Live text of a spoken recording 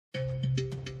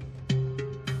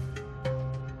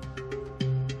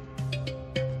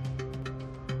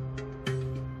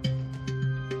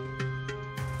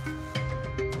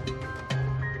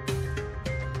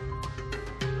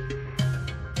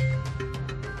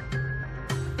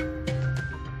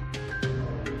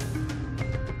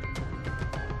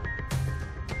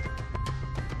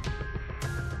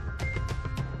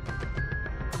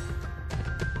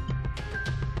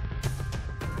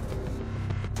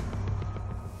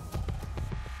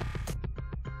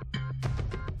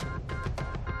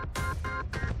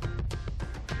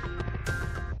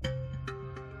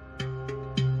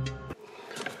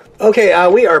Okay,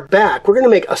 we are back. We're going to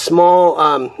make a small,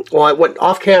 well, I went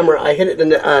off camera. I hit it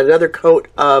in another coat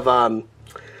of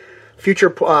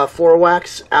Future Floor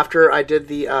Wax after I did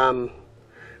the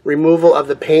removal of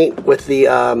the paint with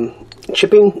the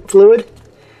chipping fluid.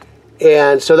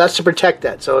 And so that's to protect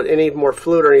that. So any more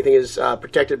fluid or anything is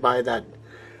protected by that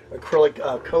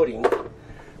acrylic coating.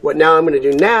 What now I'm going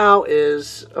to do now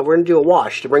is we're going to do a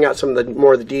wash to bring out some of the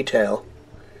more of the detail.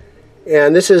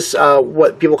 And this is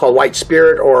what people call white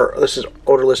spirit, or this is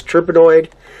odorless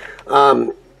terpenoid.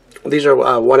 These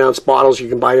are 1 ounce bottles you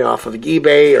can buy off of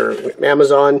eBay or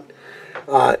Amazon.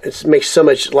 It makes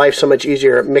life so much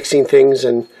easier mixing things,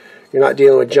 and you're not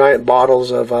dealing with giant bottles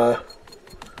of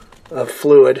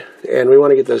fluid. And we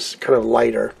want to get this kind of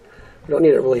lighter. We don't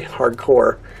need it really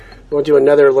hardcore. We'll do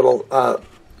another little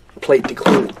plate to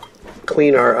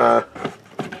clean our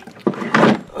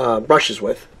brushes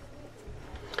with.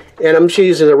 And I'm just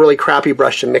using a really crappy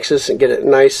brush to mix this and get it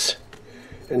nice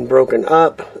and broken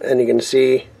up. And you can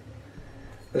see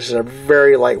this is a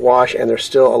very light wash, and there's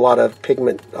still a lot of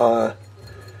pigment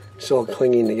still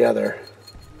clinging together.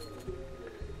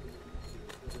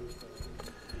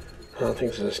 I don't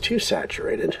think this is too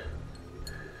saturated.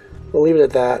 We'll leave it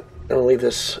at that. I'll leave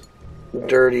this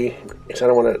dirty because I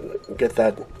don't want to get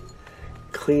that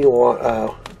clean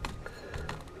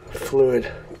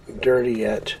fluid dirty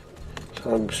yet. So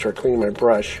I'm going to start cleaning my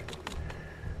brush.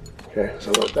 Okay,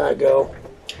 so let that go.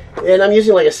 And I'm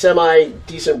using like a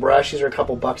semi-decent brush. These are a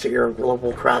couple bucks at your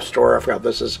local craft store. I forgot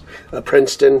this is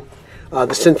Princeton.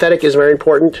 The synthetic is very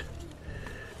important.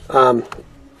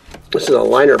 This is a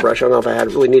liner brush. I don't know if I had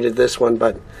really needed this one,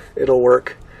 but it'll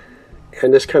work.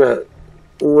 And just kind of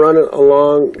run it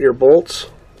along your bolts.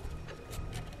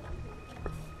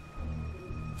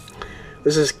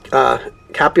 This is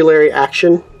capillary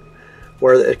action,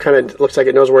 where it kind of looks like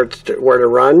it knows where to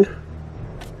run.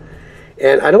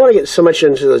 And I don't want to get so much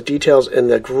into those details in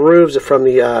the grooves from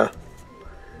the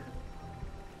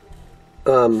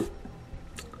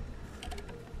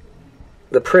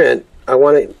print. I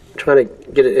want to try to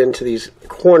get it into these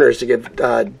corners to give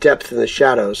depth in the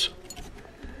shadows.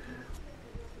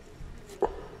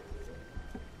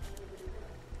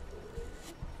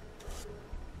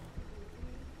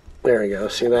 There we go.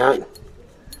 See that?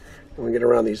 And we get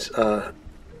around these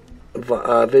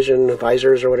vision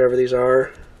visors or whatever these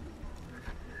are.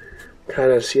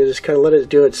 Kind of see, just kind of let it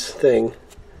do its thing.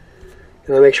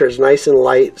 And I make sure it's nice and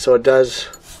light so it does.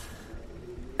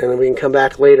 And then we can come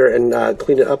back later and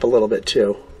clean it up a little bit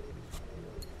too.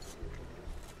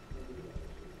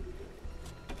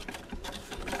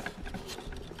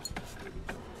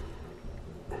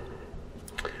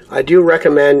 I do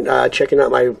recommend checking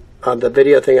out my the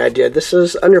video thing I did. This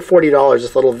is under $40.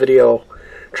 This little video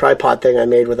tripod thing I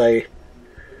made with a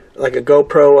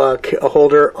GoPro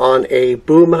holder on a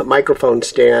boom microphone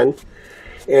stand,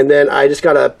 and then I just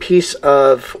got a piece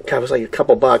of, God, it was like a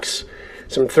couple bucks,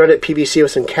 some threaded PVC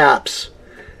with some caps.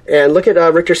 And look at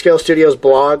Richter Scale Studios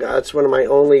blog. It's one of my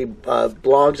only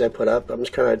blogs I put up. I'm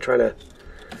just kind of trying to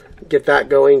get that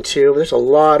going too. There's a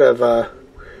lot of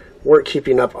work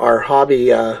keeping up our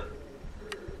hobby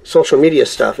social media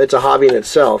stuff. It's a hobby in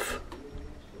itself.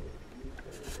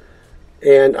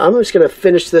 And I'm just going to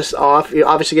finish this off. You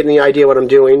obviously getting the idea what I'm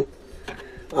doing.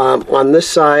 On this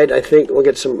side, I think we'll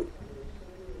get some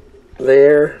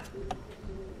there.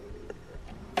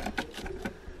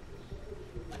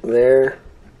 There.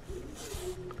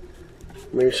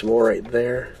 Maybe some more right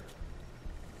there.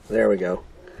 There we go.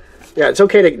 Yeah, it's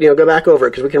okay to go back over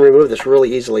it because we can remove this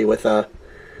really easily with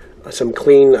some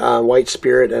clean white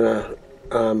spirit and a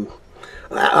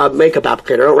makeup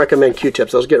applicator. I don't recommend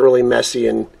Q-tips. Those get really messy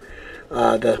and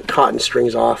the cotton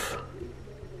strings off.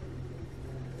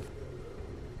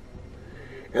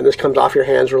 And this comes off your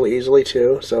hands really easily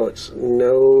too, so it's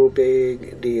no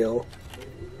big deal.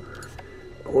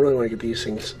 I really want to get these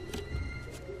things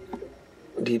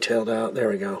detailed out. There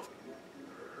we go.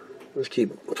 Let's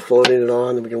keep floating it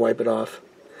on, then we can wipe it off.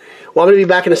 Well, I'm going to be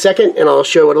back in a second, and I'll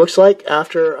show you what it looks like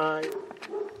after I...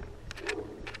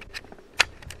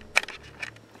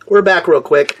 We're back real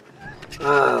quick.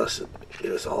 Let's get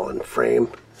this all in frame.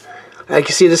 I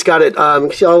can see this got it. You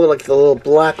can see all the little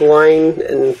black line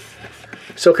and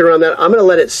soaking around that. I'm going to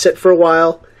let it sit for a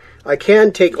while. I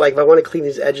can take, if I want to clean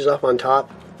these edges off on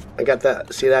top, I got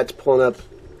that. See, that's pulling up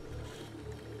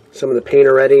some of the paint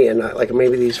already, and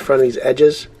maybe these front of these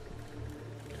edges.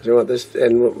 Because we want this,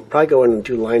 and we'll probably go in and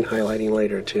do line highlighting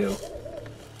later too.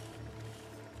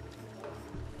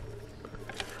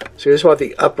 So you just want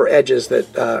the upper edges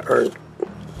that aren't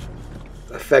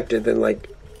affected, then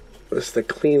this to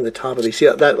clean the top of these. See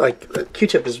that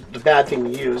Q-tip is the bad thing to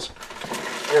use.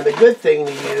 And the good thing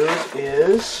to use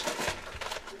is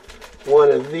one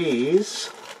of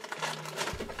these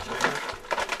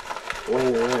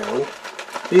laying around.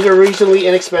 These are reasonably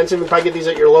inexpensive. You can probably get these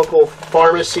at your local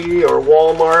pharmacy or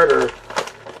Walmart, or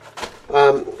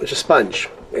it's a sponge.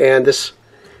 And it's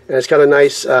got a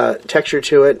nice texture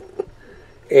to it,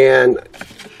 and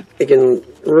it can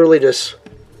really just,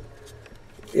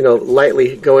 you know,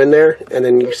 lightly go in there, and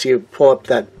then you see you pull up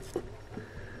that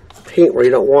paint where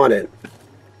you don't want it.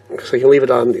 So you can leave it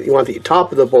on. You want the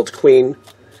top of the bolts clean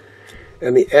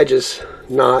and the edges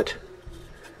not.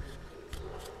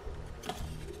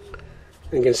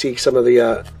 And you can see some of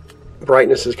the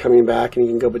brightness is coming back, and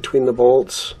you can go between the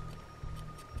bolts.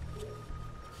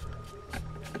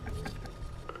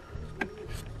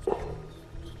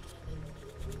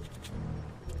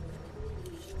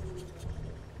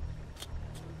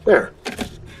 There.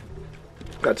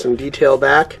 Got some detail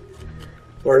back.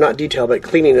 Or not detail, but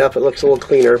cleaning it up, it looks a little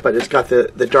cleaner, but it's got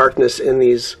the darkness in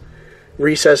these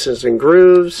recesses and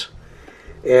grooves.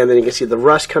 And then you can see the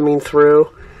rust coming through.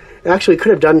 Actually,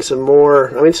 could have done some more.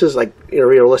 I mean, this is like, you know,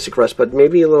 realistic rust, but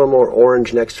maybe a little more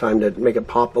orange next time to make it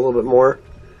pop a little bit more.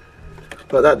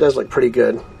 But that does look pretty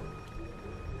good.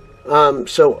 I'm going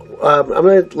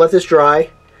to let this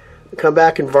dry. Come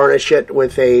back and varnish it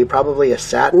with probably a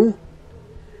satin.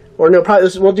 Or no, probably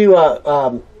we'll do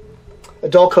a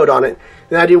dull coat on it.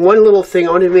 And I do one little thing.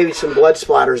 I want to do maybe some blood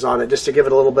splatters on it just to give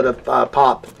it a little bit of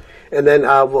pop. And then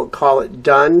we'll call it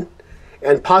done.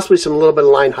 And possibly some little bit of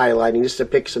line highlighting just to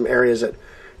pick some areas that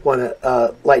want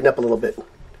to lighten up a little bit.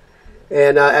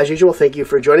 And as usual, thank you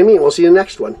for joining me, and we'll see you in the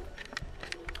next one.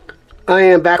 I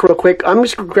am back real quick. I'm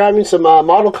just grabbing some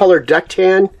Model Color Duck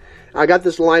Tan. I got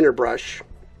this liner brush.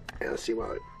 And let's see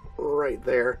what right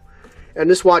there. And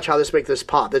just watch how this makes this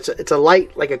pop. It's a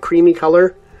light, like a creamy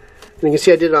color. And you can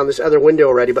see I did it on this other window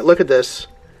already, but look at this.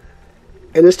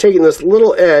 And it's taking this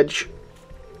little edge.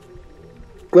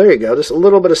 There you go, just a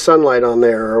little bit of sunlight on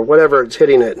there, or whatever it's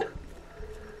hitting it.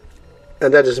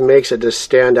 And that just makes it just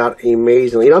stand out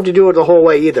amazingly. You don't have to do it the whole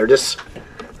way either. Just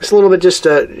a little bit just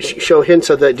to show hints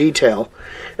of the detail.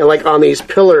 And like on these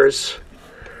pillars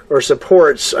or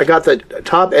supports, I got the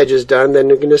top edges done, then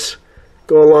you can just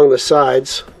go along the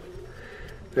sides.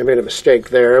 I made a mistake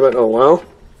there, but oh well.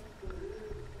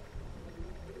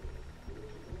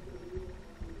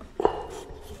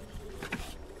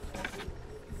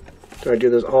 I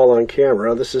do this all on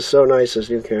camera. This is so nice, this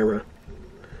new camera.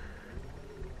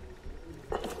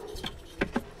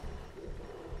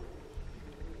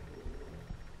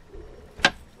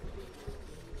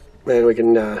 And we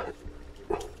can, maybe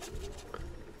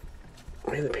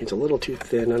the paint's a little too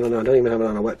thin. I don't know. I don't even have it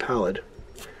on a wet palette.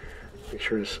 Make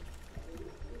sure it's...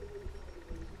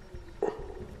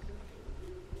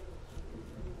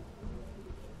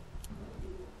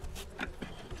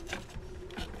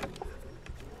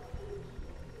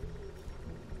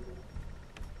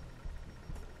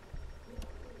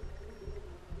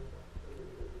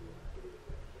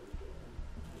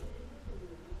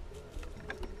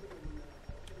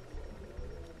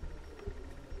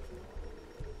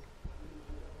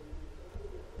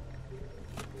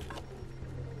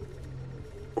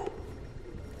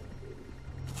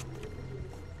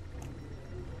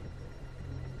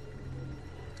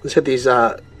 Let's hit these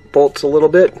bolts a little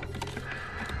bit.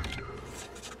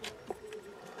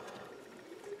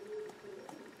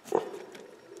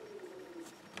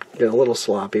 Get a little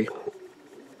sloppy.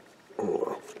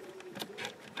 Oh,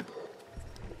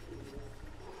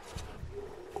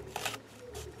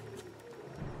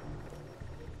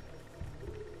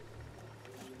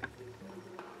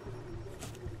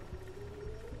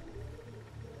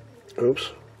 well.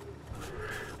 Oops.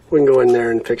 We can go in there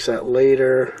and fix that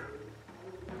later.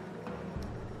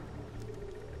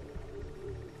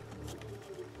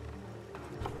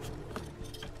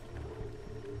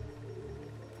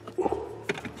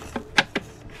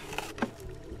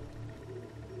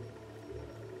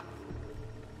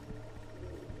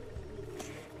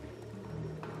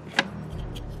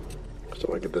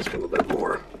 So I get this one a little bit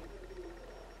more.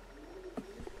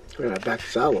 I gotta back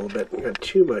this out a little bit. I got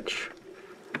too much.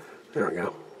 There we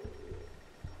go.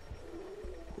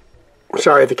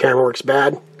 Sorry if the camera works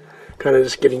bad. Kind of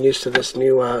just getting used to this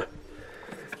new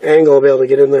angle. I'll be able to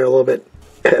get in there a little bit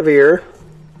heavier.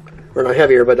 Or not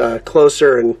heavier, but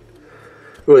closer. And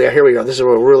oh yeah, here we go. This is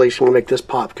what really is going to make this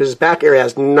pop. Because this back area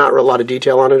has not a lot of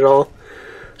detail on it at all.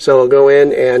 So I'll go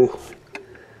in and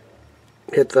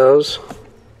hit those.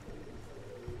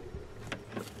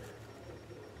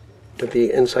 At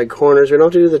the inside corners. We don't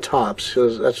have to do the tops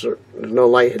because there's no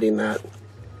light hitting that.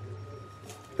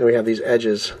 Then we have these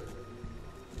edges.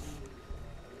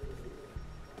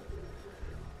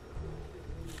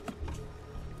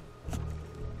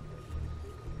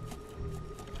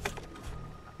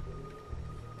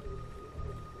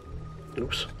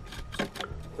 Oops.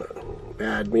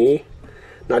 Bad me.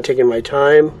 Not taking my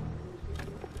time.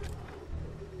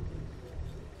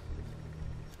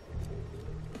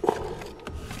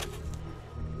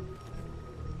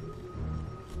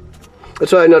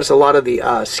 That's why I notice a lot of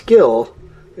the skill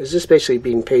is just basically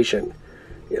being patient.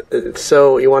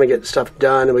 So you want to get stuff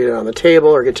done and we get it on the table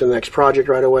or get to the next project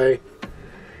right away.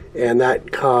 And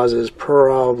that causes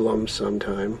problems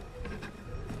sometimes.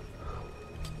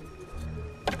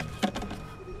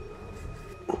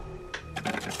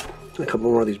 A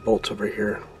couple more of these bolts over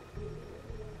here.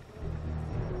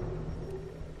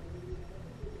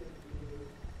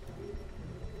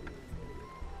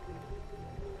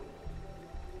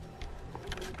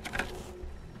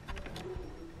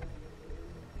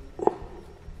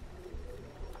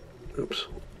 Oops.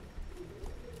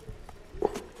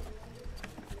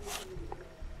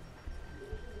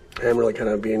 I'm really kind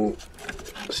of being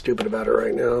stupid about it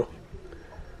right now.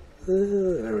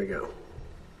 There we go.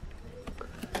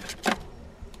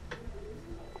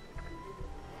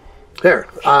 There.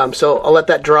 So I'll let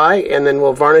that dry, and then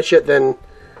we'll varnish it. Then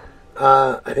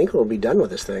I think we'll be done with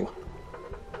this thing.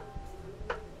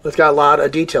 It's got a lot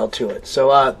of detail to it.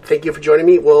 So thank you for joining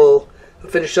me. We'll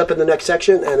finish up in the next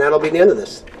section, and that'll be the end of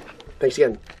this. Thanks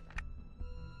again.